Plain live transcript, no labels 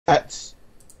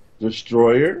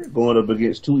Destroyer going up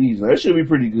against Too Easy. Now, that should be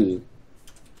pretty good.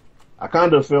 I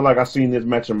kind of feel like I've seen this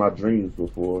match in my dreams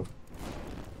before.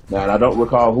 Now, and I don't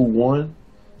recall who won,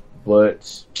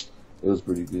 but it was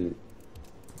pretty good.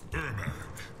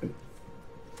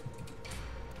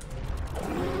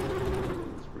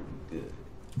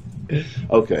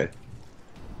 Okay.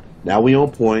 Now we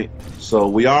on point. So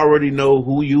we already know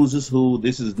who uses who.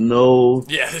 This is no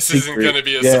this secret. isn't going to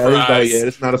be a surprise.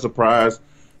 It's not a surprise.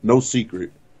 No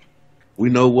secret. We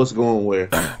know what's going where.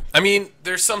 I mean,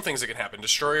 there's some things that can happen.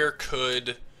 Destroyer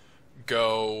could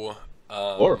go...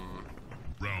 or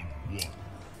Round 1.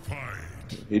 Fight.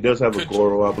 he does have a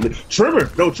Goro, I believe. Trimmer.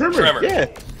 No, Trimmer. Yeah,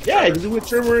 because he went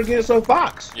Trimmer against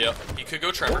Fox. Yep, he could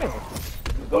go Trimmer. Yeah.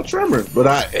 Go Trimmer.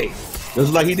 But hey, this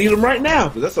is like he needs him right now.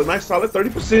 Because that's a nice solid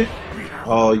 30%.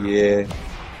 Oh, yeah.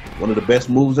 One of the best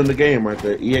moves in the game right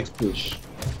there. EX push.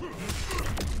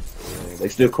 Yeah, they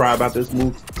still cry about this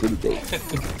move to the day.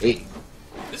 Hey.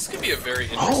 This could be a very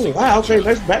interesting... Oh, wow. Okay,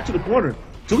 let's back to the corner.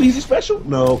 Too easy special?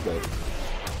 No, okay.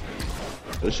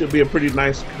 This should be a pretty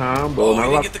nice combo. Not a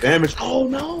lot of damage. Oh,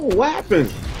 no. What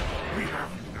happened?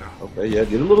 Okay, yeah.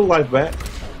 Get a little life back.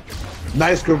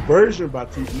 Nice conversion by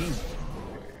Too Easy.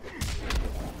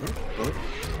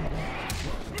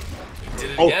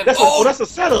 That's a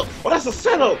setup. Oh, that's a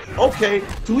setup. Okay,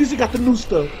 Too Easy got the new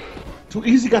stuff. Too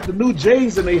Easy got the new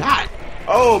J's and they hot.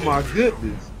 Oh my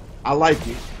goodness, I like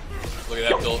it. Look at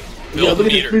that build. Look at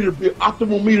this meter build,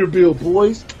 optimal meter build,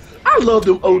 boys. I love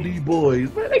them OD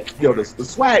boys, man. The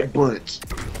swag bunch.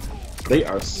 They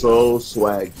are so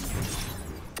swaggy.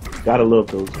 Gotta love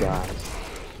those guys.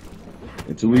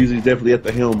 And Too Easy is definitely at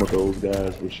the helm of those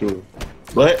guys for sure.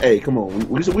 But hey, come on,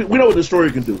 we know what Destroyer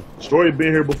can do. Destroyer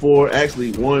been here before,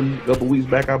 actually won a couple weeks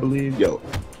back, I believe. Yo,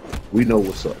 we know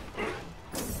what's up.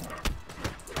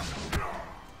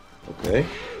 Okay,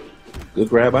 good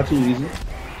grab by Too Easy.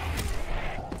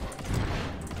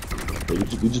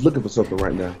 Okay, we just looking for something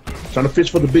right now. Trying to fish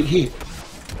for the big hit.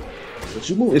 But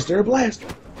you move, it's their blast.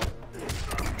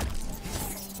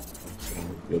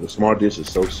 Yo, the smart dish is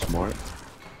so smart.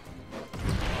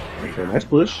 Okay, nice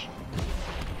push.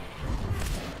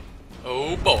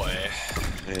 Oh boy.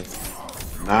 Man.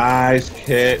 Nice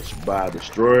catch by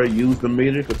Destroyer. Use the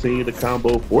meter. Continue the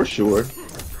combo for sure.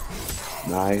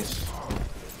 Nice.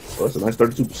 Oh, that's a nice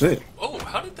 32%. Oh,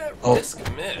 how did that risk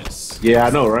miss? Yeah, I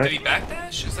know, right? Did he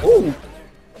backdash? Is that Ooh.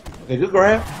 Okay, good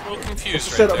grab. a little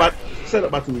confused Set right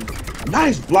up by Too Easy.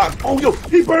 Nice block. Oh, yo,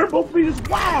 he burned both meters.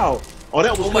 Wow. Oh,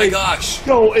 that was Oh my gosh.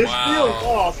 Yo, it's Wow. still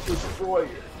lost Destroyer.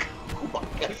 Oh my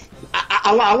God.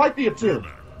 I like the attempt.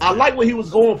 I like what he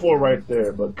was going for right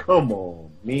there, but come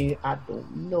on, me, I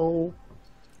don't know.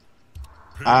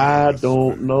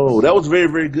 That was very,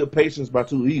 very good patience by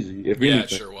Too Easy. If anything. It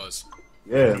sure was.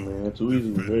 Yeah, man, Too Easy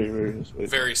was very,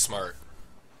 Very smart.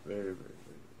 very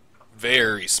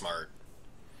Very smart.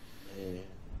 Man.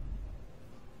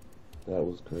 That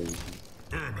was crazy.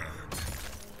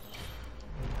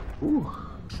 Ooh.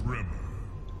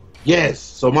 Yes,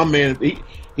 so my man,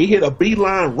 he hit a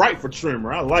beeline right for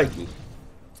Trimmer. I like it.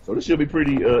 So this should be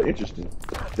pretty interesting.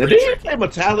 Now, did he play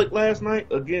Metallic last night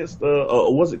against,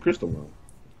 or was it Crystal One?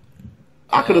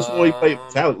 I could have sworn he played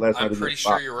Metallic last night. I'm pretty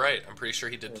sure you're right. I'm pretty sure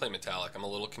he did play Metallic. I'm a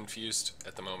little confused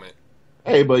at the moment.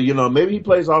 Hey, but you know, maybe he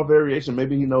plays all variation.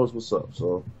 Maybe he knows what's up.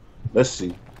 So let's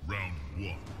see. Round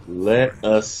 1. Let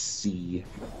us see.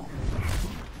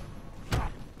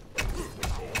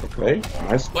 Okay,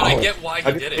 nice. But I get why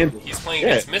he did it. He's playing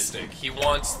against Mystic. He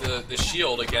wants the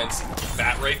shield against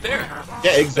that right there.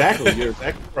 Yeah, exactly. You're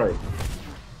exactly right.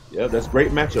 Yeah, that's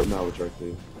great matchup knowledge right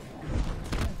there.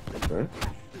 Okay.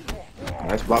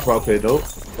 Nice block by though.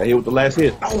 Got hit with the last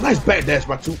hit. Oh, nice backdash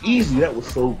by Too Easy. That was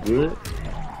so good.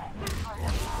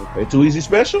 Okay, Too Easy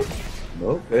special.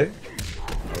 Okay.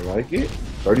 I like it.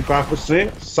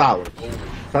 35%. Solid.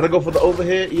 Try to go for the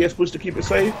overhead. ES push to keep it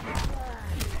safe.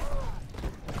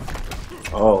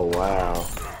 Oh, wow.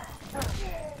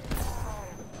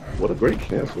 What a great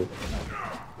cancel.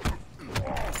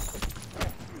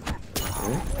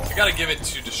 Okay. I gotta give it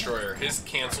to Destroyer. His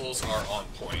cancels are on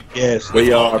point. Yes,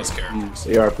 they are.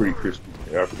 They are pretty crispy.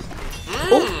 They are pretty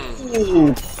Ooh.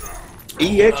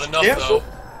 EX Not enough, cancel. though.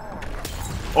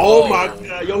 Oh my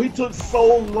God, yo, he took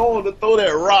so long to throw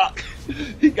that rock.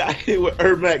 He got hit with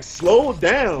Ermac. Slow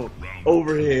down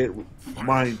overhead,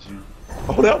 mind you.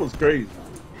 Oh, that was crazy.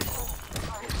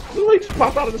 Look like he just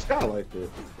popped out of the sky like that.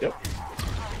 Yep.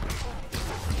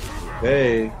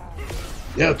 Hey.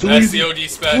 Yeah, Too That's Easy. the OD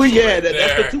special. Yeah, right that's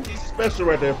there. the Too Easy special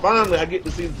right there. Finally, I get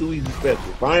to see the Too Easy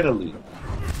special. Finally.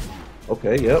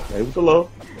 Okay, yep. Hey, with the low.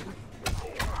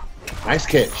 Nice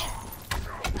catch.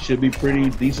 It should be pretty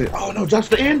decent. Oh no, just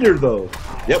the ender though.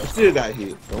 Yep, still got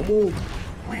hit. Don't move.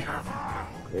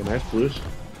 Okay, nice push.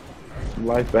 Some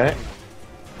life back.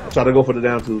 I'll try to go for the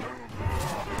down two.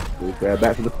 We grab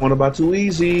back to the corner by too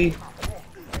easy.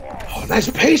 Oh, nice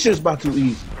patience by too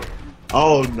easy.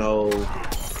 Oh no.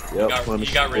 Yep,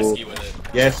 you got risky with it.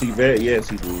 Yes, he did. Yes,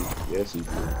 he did.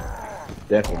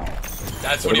 Definitely.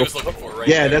 That's what he was looking for, right?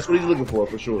 Yeah, there. that's what he's looking for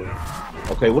sure.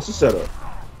 Okay, what's the setup?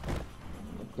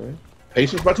 Okay.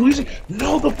 Patience by too easy.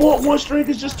 No, the 4-1 string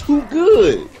is just too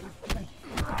good.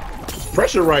 It's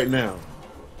pressure right now.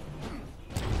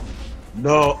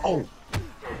 No.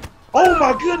 Oh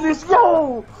my goodness,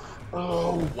 no.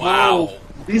 Oh wow. No.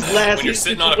 These last when you're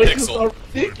sitting on a pixel are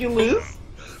ridiculous.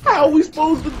 How are we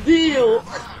supposed to deal?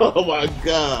 Oh my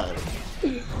god.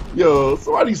 Yo,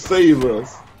 somebody save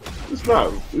us. It's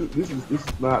not. This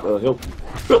is not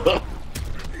helpful.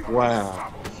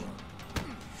 Wow.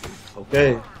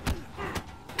 Okay.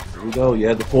 Here we go.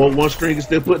 Yeah, the 4-1 string is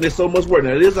still putting in so much work.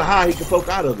 Now it is a high he can poke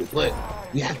out of it, but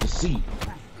we have to see.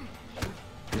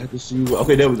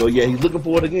 Okay, there we go. Yeah, he's looking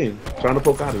for it again, trying to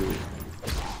poke out of it.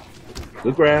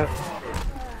 Good grab.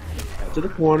 Back to the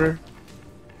corner.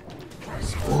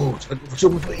 Oh, trying to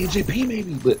go for NJP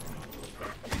maybe, but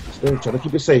still trying to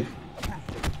keep it safe.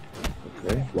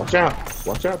 Okay, watch out,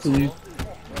 too easy.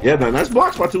 Yeah, nice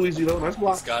blocks by too easy though. Nice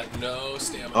blocks. He's got no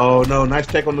stamina. Oh no, nice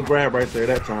tech on the grab right there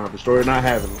that time. Destroyer not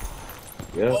having it.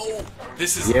 Yeah. Oh,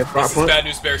 this is bad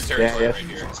news bears territory right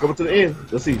here. Let's go to the end.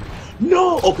 Let's see.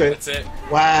 No. Okay. That's it.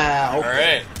 Wow. Okay. All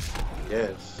right.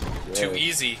 Yes. Too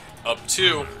easy. Up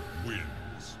 2.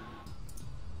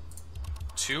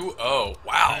 2-0.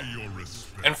 Wow.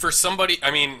 And for somebody,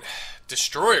 I mean,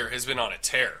 Destroyer has been on a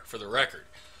tear for the record.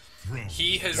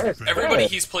 He has everybody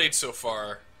he's played so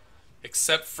far,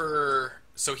 except for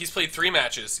he's played 3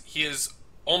 matches. He has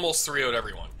almost 3-0'd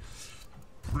everyone.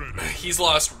 He's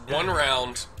lost 1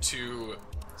 round to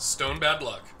Stone Bad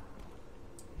Luck.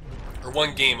 Or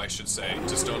 1 game, I should say,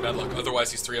 to Stone Bad Luck.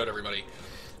 Otherwise, he's 3-0'd everybody.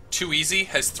 Too Easy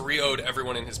has 3-0'd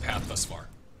everyone in his path thus far.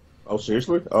 Oh,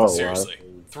 seriously? Oh, seriously. Wow.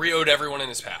 3-0'd everyone in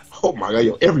his path. Oh, my God.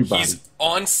 Yo, everybody. He's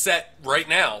on set right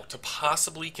now to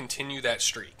possibly continue that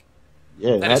streak.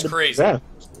 Yeah, that is crazy. Oh,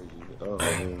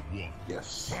 man.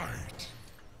 Yes.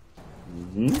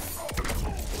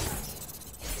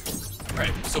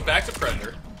 Alright, so back to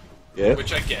Predator. Yeah.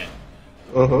 Which I get.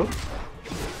 I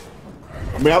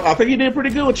mean, I think he did pretty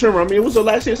good with Trimmer. I mean, it was a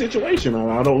last hit situation.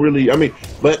 I don't really. I mean,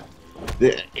 but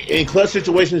in clutch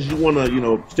situations, you want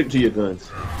to, stick to your guns.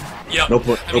 Yeah. No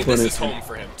point. I mean, this is home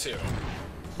for him too.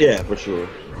 Yeah, for sure.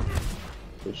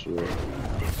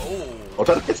 Oh.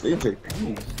 Try to catch the intake.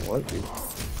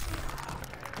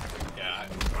 Yeah,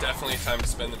 definitely time to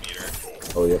spend the meter.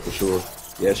 Oh yeah, for sure.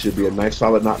 Yeah, it should be a nice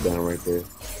solid knockdown right there.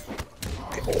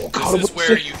 Oh, this is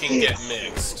where you can get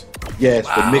mixed. Yes,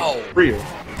 the mixed real.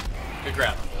 Good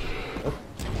grab.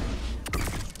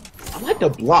 I like the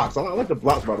blocks. I like the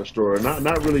blocks by Destroyer.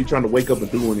 Not really trying to wake up and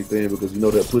do anything because you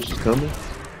know that push is coming.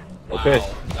 Wow, okay.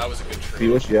 That was a good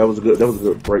trick. Yeah, that was a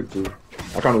good break too.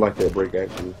 I kind of like that break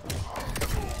actually.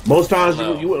 Most times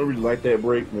you wouldn't really like that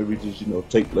break. Maybe just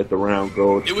let the round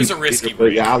go. It was a risky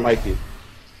break. Yeah, I like it.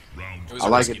 I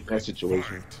like it in that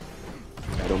situation.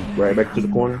 Got him right back to the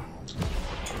corner.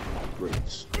 Great.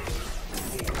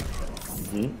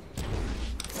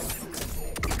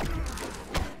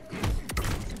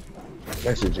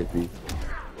 That's it, JP.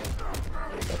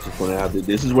 That's just point out that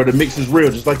this is where the mix is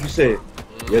real, just like you said.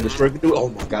 Yeah, the strike can do it. Oh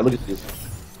my God, look at this.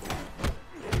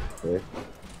 Okay.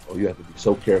 Oh, you have to be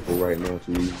so careful right now,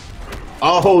 too.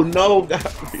 Oh no,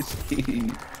 that's risky.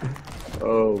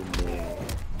 Oh man.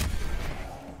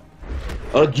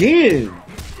 Again.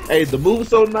 Hey, the move is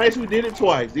so nice we did it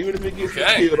twice. Even if it gets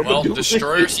killed, well,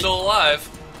 Destroyer's still alive.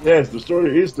 Yes,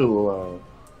 Destroyer is still alive.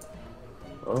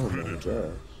 Oh my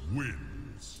God.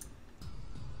 Wins.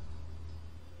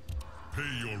 Pay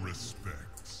your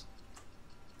respects.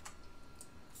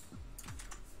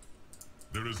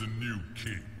 There is a new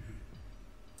king.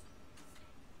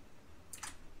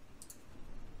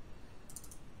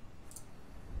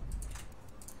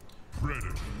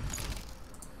 Predator.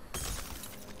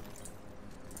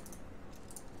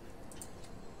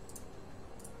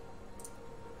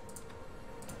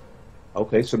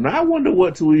 Okay, so now I wonder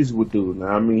what Too Easy would do. Now,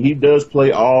 I mean, he does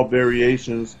play all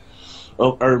variations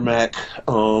of Ermac.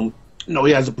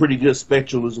 He has a pretty good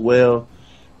Spectral as well.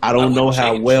 I don't know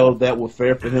how well that will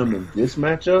fare for him in this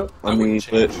matchup. I mean,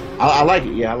 but I like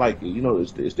it. Yeah, I like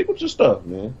it. Stick with your stuff,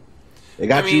 man. They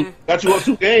got you up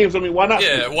 2 games. I mean, why not?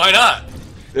 Yeah, why not?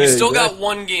 You still got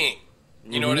 1 game.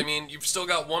 You know what I mean? You've still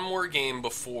got 1 more game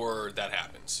before that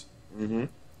happens.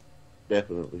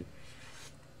 Definitely.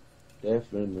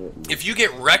 Definitely. If you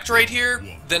get wrecked right here,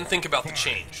 then think about the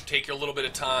change. Take a little bit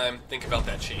of time, think about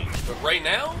that change. But right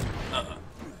now,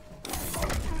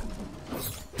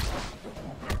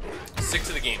 stick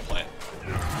to the game plan.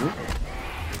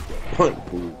 Punt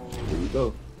pool. Here we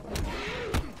go.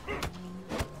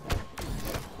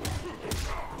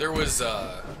 There was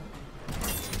a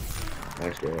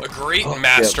Nice great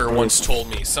master once told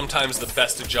me, sometimes the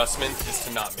best adjustment is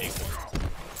to not make one.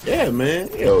 Yeah, man.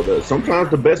 Sometimes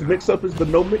the best mix-up is the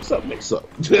no mix-up mix-up.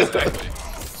 Exactly.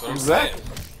 That's what I'm saying.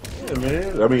 Yeah,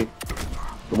 man. I mean,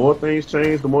 the more things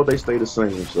change, the more they stay the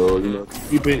same. So, you know,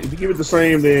 if you keep it the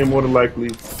same, then more than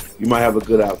likely you might have a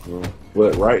good outcome.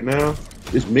 But right now,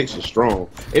 this mix is strong.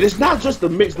 And it's not just the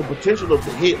mix, the potential of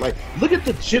the hit. Like, look at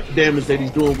the chip damage that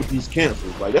he's doing with these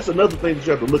cancels. Like, that's another thing that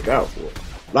you have to look out for.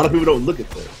 A lot of people don't look at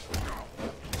that.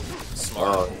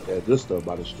 Yeah, good stuff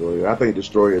by Destroyer. I think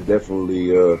Destroyer definitely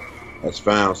has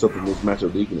found something in this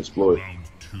matchup that he can exploit.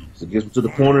 So gets him to the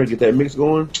corner and get that mix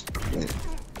going. Man.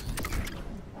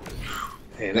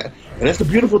 And that's the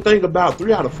beautiful thing about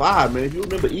 3 out of 5, man. If you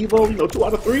remember Evo, you know, 2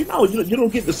 out of 3, no, you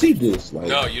don't get to see this. Like,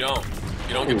 no, you don't.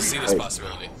 You don't get to see this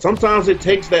possibility. Sometimes it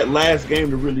takes that last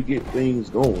game to really get things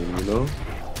going, you know?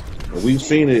 And we've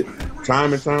seen it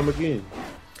time and time again.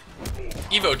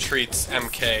 Evo treats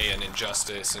MK and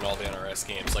Injustice and all the NRS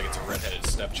games like it's a redheaded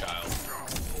stepchild.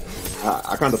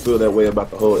 I kind of feel that way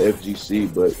about the whole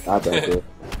FGC, but I digress.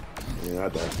 Yeah, I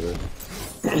digress.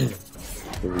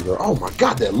 Here we go. Oh my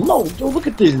God, that low! Yo, look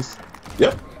at this.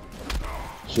 Yep.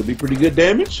 Should be pretty good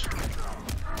damage.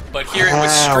 But here it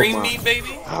was Stream Meat,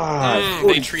 baby.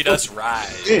 They treat us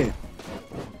right. Yeah.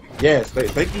 Yes,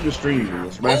 thank you to Stream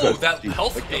Meat. Oh, that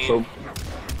health gain.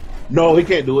 No, he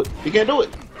can't do it. He can't do it.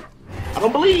 I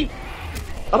don't believe.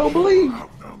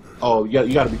 Oh, yeah,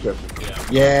 you gotta be careful.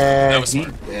 Yeah, that was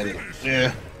smart.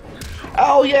 Yeah.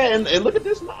 Oh, yeah, and look at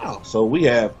this now. So we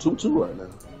have 2-2 right now.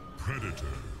 Predator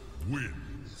wins.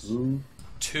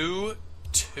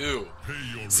 2-2.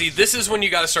 See, this is when you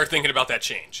got to start thinking about that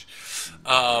change.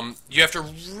 You have to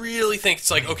really think. It's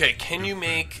like, okay, can you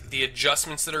make the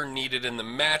adjustments that are needed in the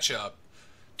matchup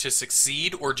to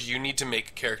succeed, or do you need to make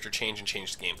a character change and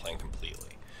change the game plan completely?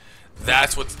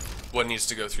 That's what needs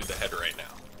to go through the head right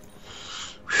now.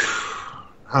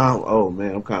 Oh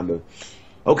man, I'm kind of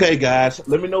okay, guys.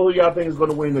 Let me know who y'all think is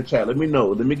going to win in the chat. Let me know.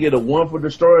 Let me get a 1 for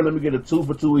Destroyer. Let me get a 2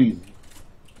 for Too Easy.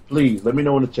 Please, let me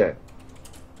know in the chat.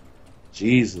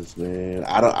 Jesus, man,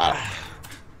 I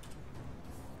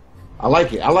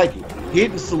like it. I like it. He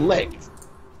didn't select.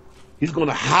 He's going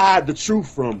to hide the truth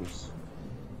from us.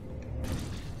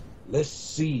 Let's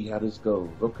see how this goes.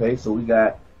 Okay, so we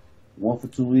got 1 for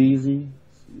Too Easy.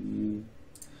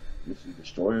 Let's see,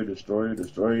 Destroyer.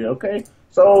 Okay,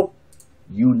 so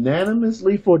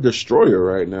unanimously for Destroyer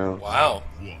right now. Wow.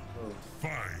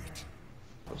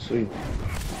 Let's see.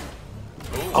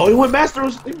 Ooh. Oh, he went Master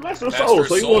of Souls.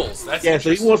 So he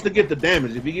wants to get the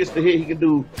damage. If he gets the hit, he can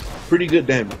do pretty good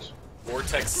damage.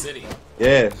 Vortex City.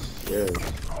 Yes. So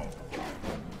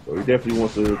he definitely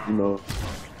wants to, you know,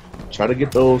 try to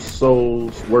get those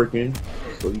souls working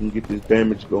so he can get this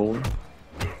damage going.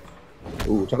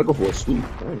 Ooh, try to go for a sweep.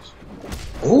 Nice.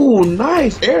 Ooh,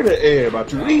 nice. Air to air by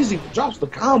Too Easy. Drops the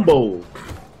combo.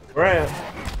 Grab.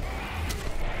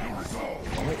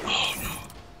 Oh,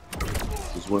 no.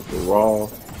 Just went for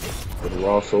the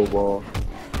raw soul ball.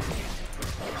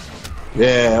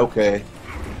 Yeah, okay.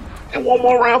 And one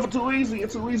more round for Too Easy,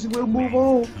 and Too Easy will move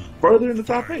on further in the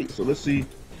top 8. So let's see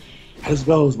how this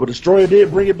goes. But Destroyer did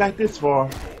bring it back this far.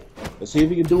 Let's see if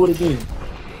he can do it again.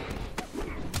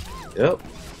 Yep.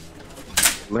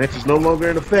 Lance is no longer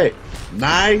in effect.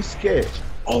 Nice catch.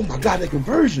 Oh my God, that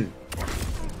conversion.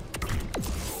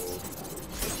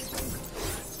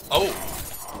 Oh.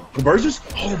 Conversions?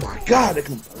 Oh my God, that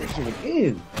conversion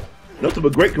again. Nothing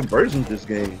but great conversions this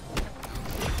game.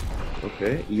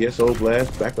 Okay, ESO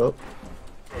blast back up.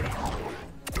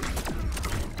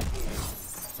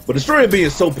 But Destroyer being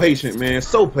so patient, man,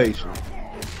 so patient.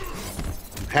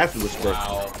 You have to respect.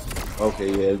 Wow. Okay,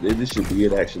 yeah, this should be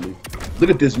it actually. Look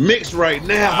at this mix right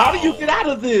now. Wow. How do you get out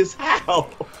of this? How?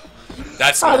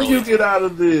 How do you get out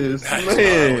of this? That's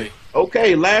man. gnarly.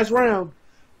 Okay, last round.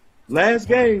 Last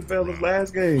game, fellas,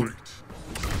 last game.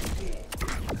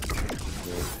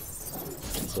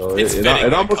 So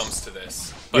it almost comes to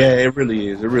this. But yeah, it really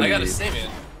is. It really is. I gotta say, man,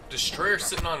 Destroyer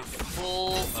sitting on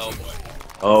full. Oh boy.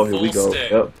 Oh, here we go. Stick.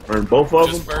 Yep, burn both of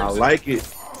Just them. I burns like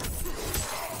it.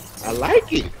 I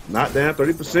like it. Knock down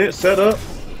 30%. Set up.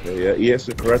 Yeah, ES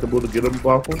is correctable to get him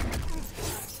off him.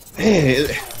 Man,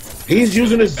 he's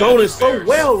using his zone so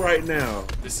well right now.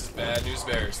 This is bad news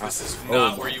bears. This is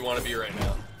not where you want to be right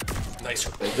now. Nice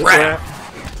grab.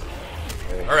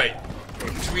 Alright.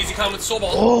 Too easy coming with the soul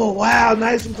ball. Oh, wow.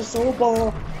 Nice with the soul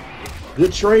ball.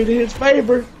 Good trade in his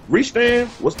favor. Restand.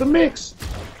 What's the mix?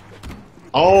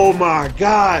 Oh, my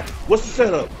God. What's the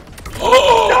setup?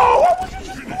 Oh!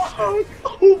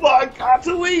 Oh, my God.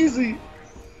 Too easy.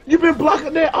 You've been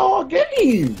blocking that all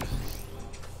game.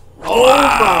 Oh,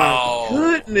 Wow. my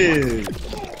goodness.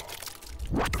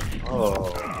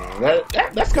 Oh, man.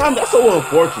 That's so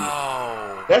unfortunate.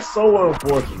 Oh. That's so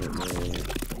unfortunate, man.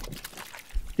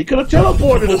 He could have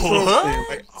teleported or something.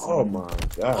 Like, oh my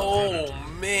God. Oh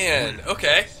man.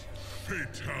 Okay.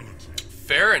 Fatality.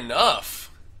 Fair enough.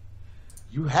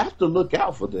 You have to look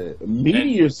out for that. A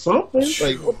meteor or something.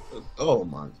 Like, what the, oh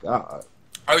my God.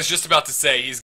 I was just about to say he's